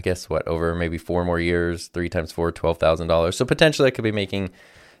 I guess over maybe 4 more years, 3 times 4, $12,000. So potentially I could be making,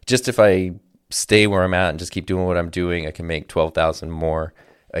 just if I stay where I'm at and just keep doing what I'm doing, I can make $12,000 more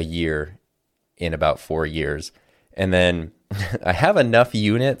a year in about 4 years. And then I have enough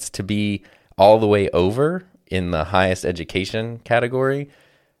units to be all the way over in the highest education category.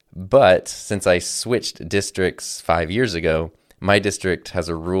 But since I switched districts 5 years ago, my district has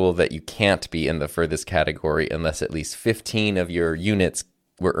a rule that you can't be in the furthest category unless at least 15 of your units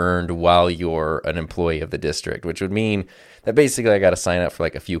were earned while you're an employee of the district, which would mean that basically I got to sign up for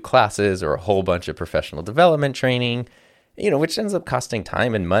like a few classes or a whole bunch of professional development training, which ends up costing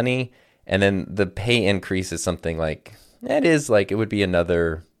time and money. And then the pay increase is something like, it would be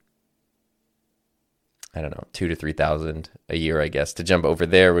another, I don't know, 2,000 to 3,000 a year, I guess. To jump over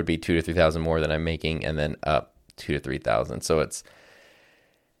there would be 2,000 to 3,000 more than I'm making, and then up 2,000 to 3,000. So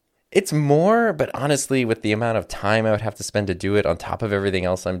it's more, but honestly, with the amount of time I would have to spend to do it on top of everything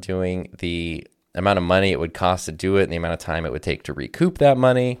else I'm doing, the amount of money it would cost to do it, and the amount of time it would take to recoup that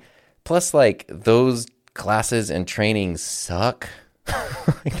money, plus like those classes and trainings suck.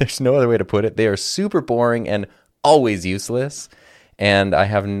 There's no other way to put it. They are super boring and always useless. And I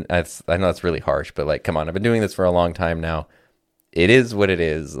know that's really harsh, but like, come on, I've been doing this for a long time now. It is what it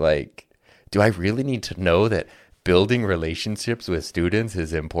is. Like, do I really need to know that building relationships with students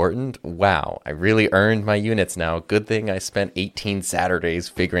is important? Wow, I really earned my units now. Good thing I spent 18 Saturdays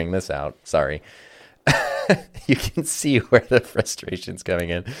figuring this out. Sorry. You can see where the frustration's coming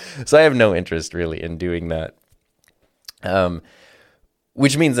in. So I have no interest really in doing that.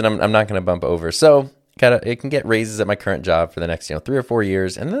 Which means that I'm not going to bump over. So it can get raises at my current job for the next 3 or 4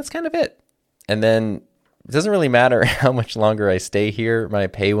 years, and that's kind of it. And then it doesn't really matter how much longer I stay here. My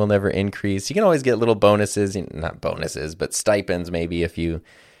pay will never increase. You can always get little bonuses, not bonuses, but stipends maybe if you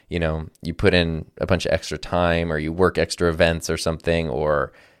put in a bunch of extra time or you work extra events or something,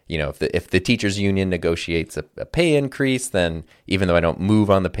 or if the teachers union negotiates a pay increase, then even though I don't move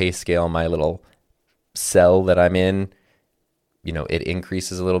on the pay scale, my little cell that I'm in, it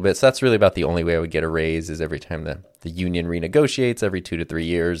increases a little bit. So that's really about the only way I would get a raise, is every time the union renegotiates every 2 to 3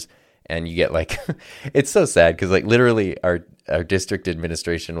 years. And you get like, it's so sad because like literally our district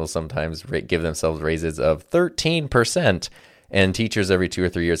administration will sometimes give themselves raises of 13%, and teachers every 2 or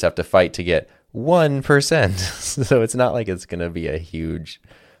 3 years have to fight to get 1%. So it's not like it's going to be a huge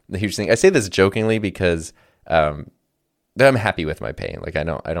thing. I say this jokingly because I'm happy with my pay. Like I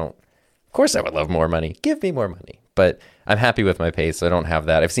don't, of course I would love more money. Give me more money. But I'm happy with my pay, so I don't have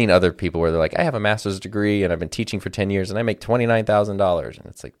that. I've seen other people where they're like, I have a master's degree and I've been teaching for 10 years and I make $29,000. And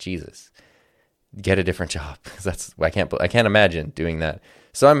it's like, Jesus, get a different job. Because I can't imagine doing that.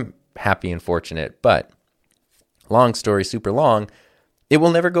 So I'm happy and fortunate. But long story, super long, it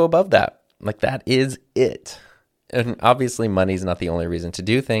will never go above that. Like that is it. And obviously money's not the only reason to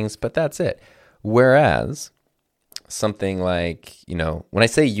do things, but that's it. Whereas something like, when I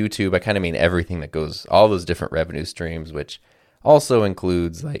say YouTube, I kind of mean everything that goes, all those different revenue streams, which also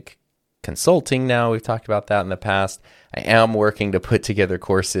includes like consulting now. We've talked about that in the past. I am working to put together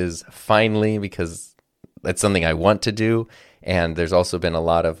courses finally because that's something I want to do. And there's also been a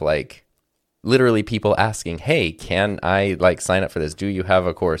lot of like literally people asking, hey, can I like sign up for this? Do you have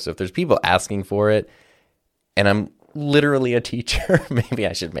a course? So if there's people asking for it and I'm literally a teacher, maybe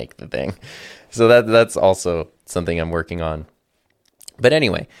I should make the thing. So that's also something I'm working on. But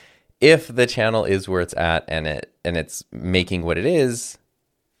anyway, if the channel is where it's at and it's making what it is,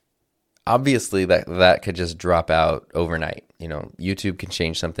 obviously that could just drop out overnight. YouTube can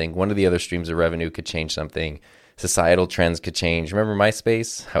change something. One of the other streams of revenue could change something. Societal trends could change. Remember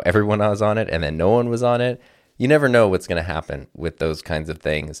MySpace, how everyone was on it and then no one was on it? You never know what's going to happen with those kinds of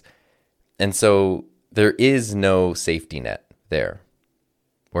things. And so there is no safety net there.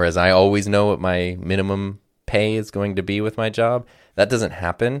 Whereas I always know what my minimum pay is going to be with my job. That doesn't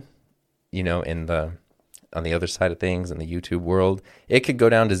happen, on the other side of things in the YouTube world. It could go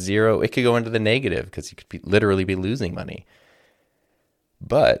down to zero. It could go into the negative because you could literally be losing money.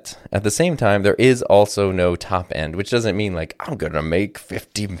 But at the same time, there is also no top end, which doesn't mean like I'm going to make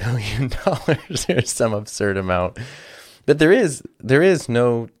 $50 million or some absurd amount. But there is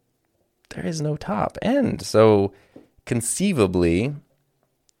no top end. So conceivably,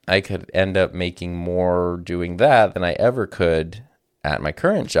 I could end up making more doing that than I ever could at my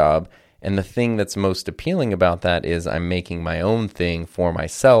current job. And the thing that's most appealing about that is I'm making my own thing for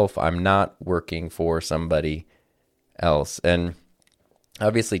myself. I'm not working for somebody else. And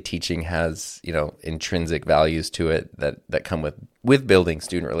obviously teaching has, intrinsic values to it that come with building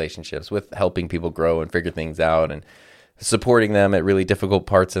student relationships, with helping people grow and figure things out and supporting them at really difficult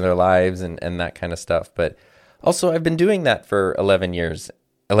parts in their lives and that kind of stuff. But also I've been doing that for 11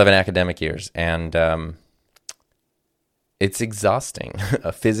 academic years, and it's exhausting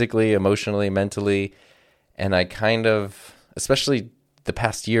physically, emotionally, mentally. And I kind of, especially the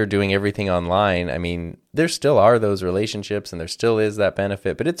past year doing everything online, I mean, there still are those relationships and there still is that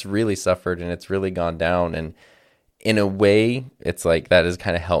benefit, but it's really suffered and it's really gone down. And in a way, it's like that has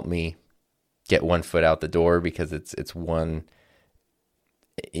kind of helped me get one foot out the door, because it's one,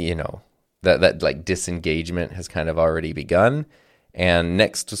 that like disengagement has kind of already begun. And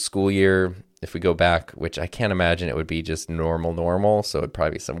next school year, if we go back, which I can't imagine it would be just normal, so it'd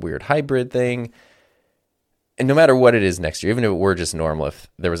probably be some weird hybrid thing. And no matter what it is next year, even if it were just normal, if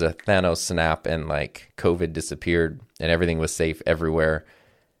there was a Thanos snap and like COVID disappeared and everything was safe everywhere,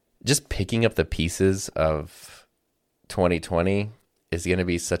 just picking up the pieces of 2020 is going to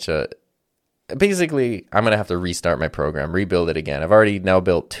be basically, I'm going to have to restart my program, rebuild it again. I've already now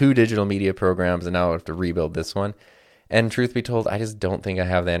built 2 digital media programs, and now I have to rebuild this one. And truth be told, I just don't think I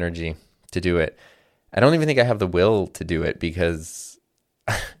have the energy to do it. I don't even think I have the will to do it, because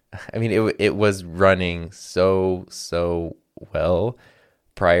I mean, it was running so well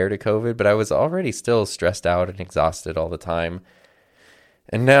prior to COVID, but I was already still stressed out and exhausted all the time.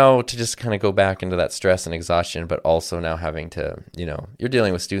 And now to just kind of go back into that stress and exhaustion, but also now having to, you're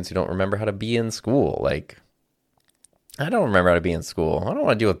dealing with students who don't remember how to be in school. Like, I don't remember how to be in school. I don't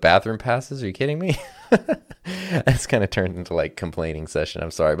want to deal with bathroom passes. Are you kidding me? It's kind of turned into like complaining session.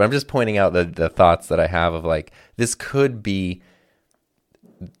 I'm sorry, but I'm just pointing out the thoughts that I have of like, this could be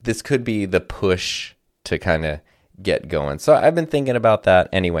the push to kind of get going. So I've been thinking about that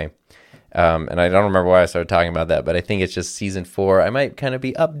anyway. And I don't remember why I started talking about that, but I think it's just season 4. I might kind of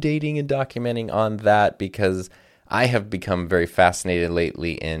be updating and documenting on that because I have become very fascinated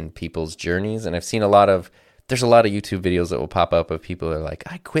lately in people's journeys. And I've seen there's a lot of YouTube videos that will pop up of people that are like,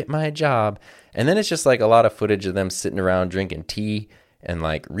 I quit my job. And then it's just like a lot of footage of them sitting around drinking tea and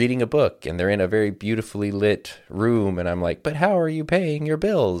like reading a book. And they're in a very beautifully lit room. And I'm like, but how are you paying your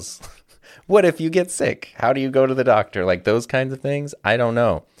bills? What if you get sick? How do you go to the doctor? Like those kinds of things. I don't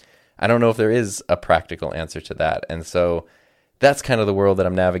know. I don't know if there is a practical answer to that. And so that's kind of the world that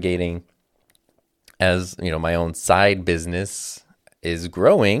I'm navigating as, my own side business is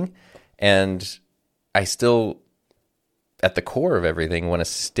growing. And I still, at the core of everything, want to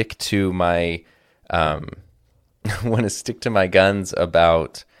stick to my guns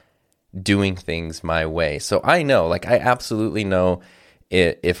about doing things my way. So I know, like I absolutely know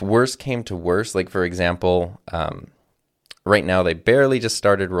if worse came to worse, like for example, right now, they barely just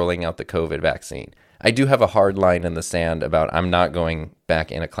started rolling out the COVID vaccine. I do have a hard line in the sand about I'm not going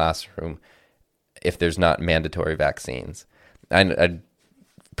back in a classroom if there's not mandatory vaccines. I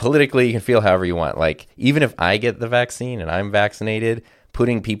politically, you can feel however you want. Like, even if I get the vaccine and I'm vaccinated,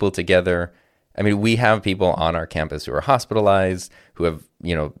 putting people together. I mean, we have people on our campus who are hospitalized, who have,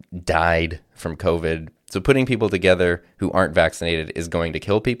 died from COVID. So putting people together who aren't vaccinated is going to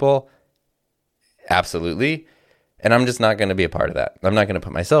kill people. Absolutely. And I'm just not going to be a part of that. I'm not going to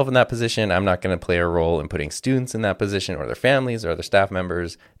put myself in that position. I'm not going to play a role in putting students in that position or their families or their staff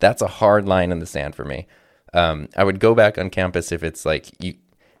members. That's a hard line in the sand for me. I would go back on campus if it's like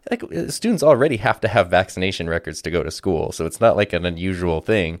students already have to have vaccination records to go to school. So it's not like an unusual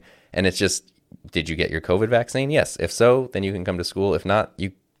thing. And it's just, did you get your COVID vaccine? Yes. If so, then you can come to school. If not,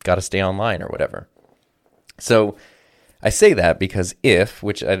 you got to stay online or whatever. So I say that because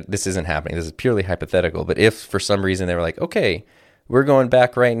this isn't happening, this is purely hypothetical, but if for some reason they were like, okay, we're going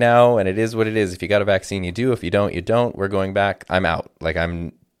back right now and it is what it is. If you got a vaccine, you do. If you don't, you don't. We're going back. I'm out. Like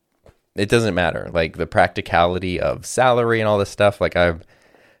it doesn't matter. Like the practicality of salary and all this stuff. Like I'm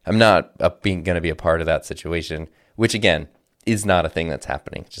not going to be a part of that situation, which again is not a thing that's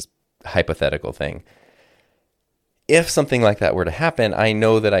happening. It's just a hypothetical thing. If something like that were to happen, I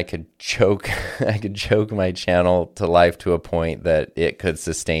know that I could choke my channel to life to a point that it could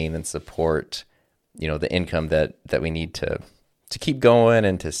sustain and support, the income that we need to keep going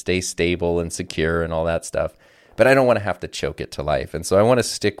and to stay stable and secure and all that stuff. But I don't want to have to choke it to life. And so I want to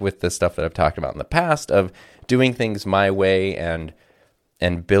stick with the stuff that I've talked about in the past of doing things my way and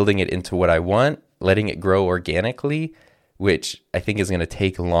building it into what I want, letting it grow organically, which I think is going to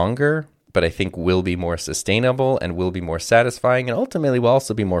take longer, but I think will be more sustainable and will be more satisfying and ultimately will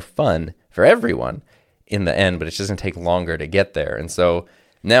also be more fun for everyone in the end, but it's just going to take longer to get there. And so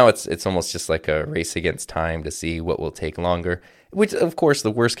now it's almost just like a race against time to see what will take longer, which of course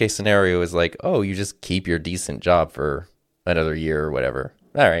the worst case scenario is like, oh, you just keep your decent job for another year or whatever.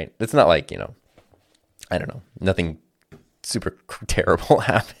 All right. It's not like, I don't know, nothing super terrible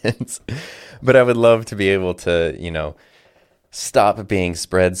happens, but I would love to be able to, stop being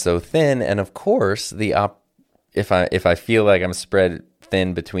spread so thin. And of course, if I feel like I'm spread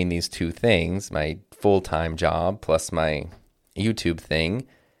thin between these two things, my full-time job plus my YouTube thing,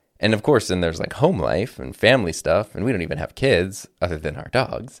 and of course, then there's like home life and family stuff, and we don't even have kids other than our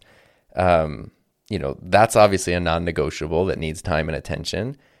dogs. That's obviously a non-negotiable that needs time and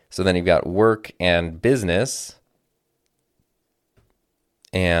attention. So then you've got work and business,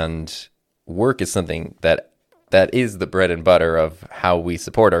 and work is something that is the bread and butter of how we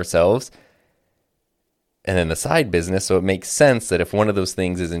support ourselves. And then the side business, so it makes sense that if one of those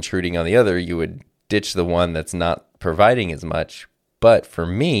things is intruding on the other, you would ditch the one that's not providing as much. But for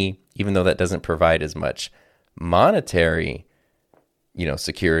me, even though that doesn't provide as much monetary,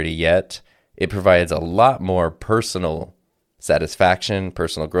 security yet, it provides a lot more personal satisfaction,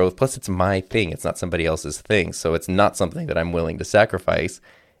 personal growth. Plus, it's my thing. It's not somebody else's thing. So it's not something that I'm willing to sacrifice.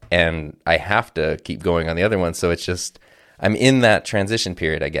 And I have to keep going on the other one. So it's just, I'm in that transition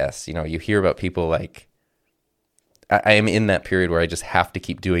period, I guess. You hear about people like, I am in that period where I just have to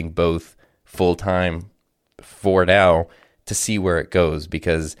keep doing both full time for now to see where it goes,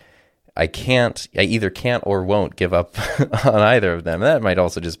 because I either can't or won't give up on either of them. That might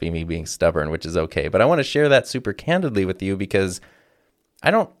also just be me being stubborn, which is okay. But I want to share that super candidly with you because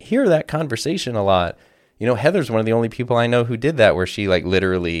I don't hear that conversation a lot. You know, Heather's one of the only people I know who did that, where she like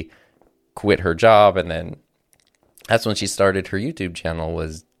literally quit her job, and then that's when she started her YouTube channel,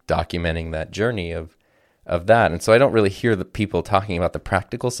 was documenting that journey of that. And so I don't really hear the people talking about the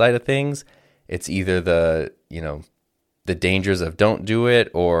practical side of things. It's either the, you know, the dangers of don't do it,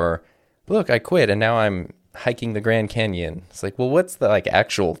 or look, I quit and now I'm hiking the Grand Canyon. It's like, well, what's the like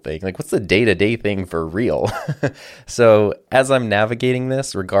actual thing? Like, what's the day-to-day thing for real? So as I'm navigating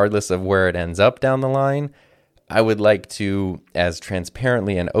this, regardless of where it ends up down the line, I would like to, as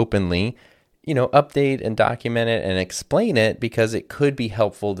transparently and openly, you know, update and document it and explain it, because it could be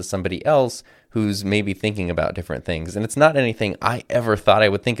helpful to somebody else who's maybe thinking about different things. And it's not anything I ever thought I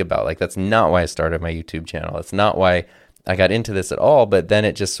would think about. Like, that's not why I started my YouTube channel. It's not why I got into this at all. But then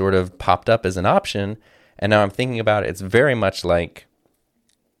it just sort of popped up as an option. And now I'm thinking about it. It's very much like,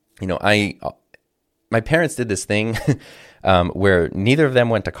 you know, my parents did this thing where neither of them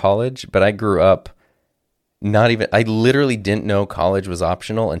went to college, but I grew up I literally didn't know college was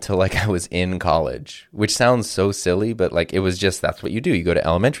optional until like I was in college, which sounds so silly, but like it was just, that's what you do. You go to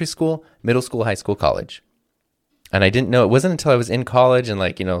elementary school, middle school, high school, college. And I didn't know, it wasn't until I was in college, and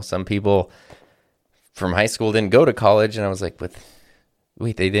like, you know, some people from high school didn't go to college, and I was like,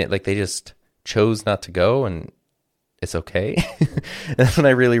 wait, they didn't, like they just chose not to go and it's okay. And that's when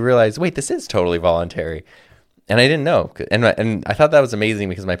I really realized, wait, this is totally voluntary. And I didn't know. And I thought that was amazing,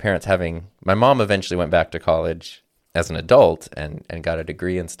 because my mom eventually went back to college as an adult and got a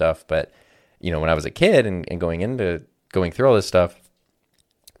degree and stuff. But, you know, when I was a kid and going through all this stuff,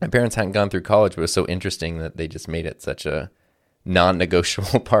 my parents hadn't gone through college, but it was so interesting that they just made it such a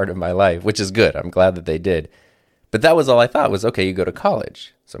non-negotiable part of my life, which is good. I'm glad that they did. But that was all I thought was, okay, you go to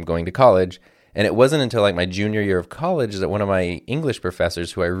college. So I'm going to college. And it wasn't until like my junior year of college that one of my English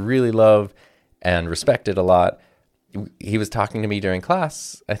professors, who I really love and respected a lot, he was talking to me during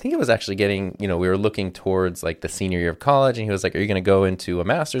class. I think it was actually we were looking towards like the senior year of college, and he was like, are you going to go into a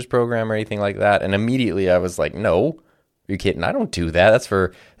master's program or anything like that? And immediately I was like, no, are you kidding? I don't do that.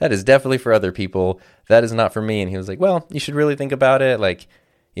 That is definitely for other people. That is not for me. And he was like, well, you should really think about it. Like,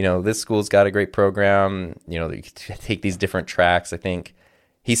 you know, this school's got a great program. You know, you take these different tracks.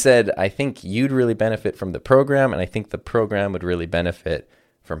 He said, I think you'd really benefit from the program, and I think the program would really benefit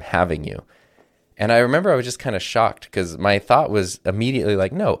from having you. And I remember I was just kind of shocked, because my thought was immediately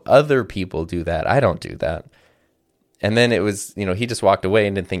like, no, other people do that. I don't do that. And then it was, you know, he just walked away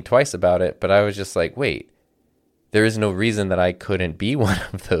and didn't think twice about it. But I was just like, wait, there is no reason that I couldn't be one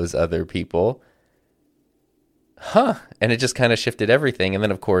of those other people. Huh. And it just kind of shifted everything. And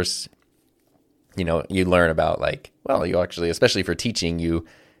then, of course, you know, you learn about like, well, you actually, especially for teaching,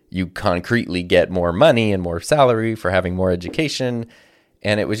 you concretely get more money and more salary for having more education.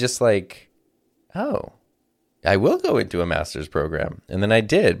 And it was just like, oh, I will go into a master's program. And then I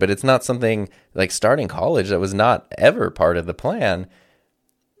did, but it's not something like starting college that was not ever part of the plan.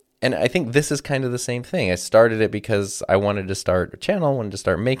 And I think this is kind of the same thing. I started it because I wanted to start a channel, wanted to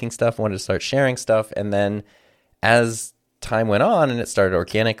start making stuff, wanted to start sharing stuff. And then as time went on and it started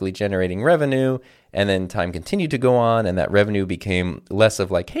organically generating revenue, and then time continued to go on, and that revenue became less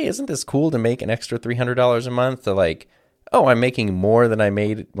of like, hey, isn't this cool to make an extra $300 a month, to like, oh, I'm making more than I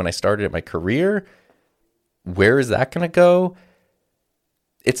made when I started my career. Where is that going to go?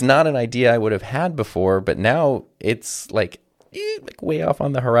 It's not an idea I would have had before, but now it's like way off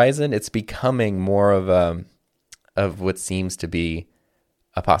on the horizon. It's becoming more of what seems to be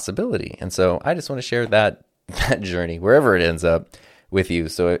a possibility. And so I just want to share that journey, wherever it ends up, with you.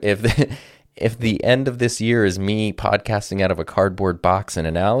 So if the end of this year is me podcasting out of a cardboard box in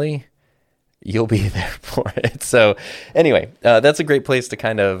an alley, you'll be there for it. So anyway, that's a great place to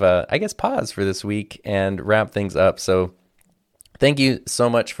kind of, I guess, pause for this week and wrap things up. So thank you so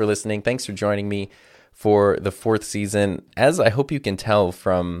much for listening. Thanks for joining me for the 4th season. As I hope you can tell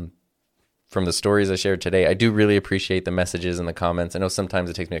from the stories I shared today, I do really appreciate the messages and the comments. I know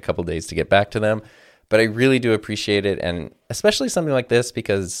sometimes it takes me a couple days to get back to them, but I really do appreciate it. And especially something like this,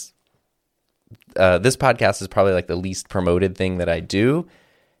 because this podcast is probably like the least promoted thing that I do.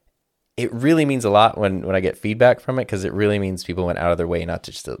 It really means a lot when I get feedback from it, because it really means people went out of their way not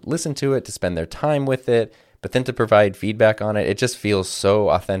to just to listen to it, to spend their time with it, but then to provide feedback on it. It just feels so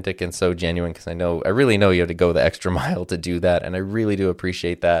authentic and so genuine, because I really know you have to go the extra mile to do that, and I really do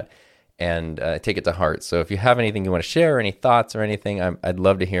appreciate that and take it to heart. So if you have anything you want to share, or any thoughts or anything, I'd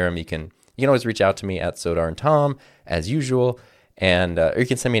love to hear them. You can always reach out to me at Sodar and Tom as usual, and or you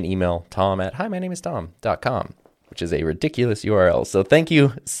can send me an email, tom@hi-my-name-is-tom.com. which is a ridiculous URL. So thank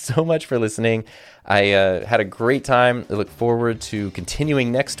you so much for listening. I had a great time. I look forward to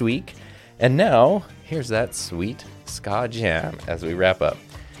continuing next week. And now, here's that sweet ska jam as we wrap up.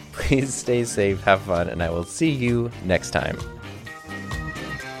 Please stay safe, have fun, and I will see you next time.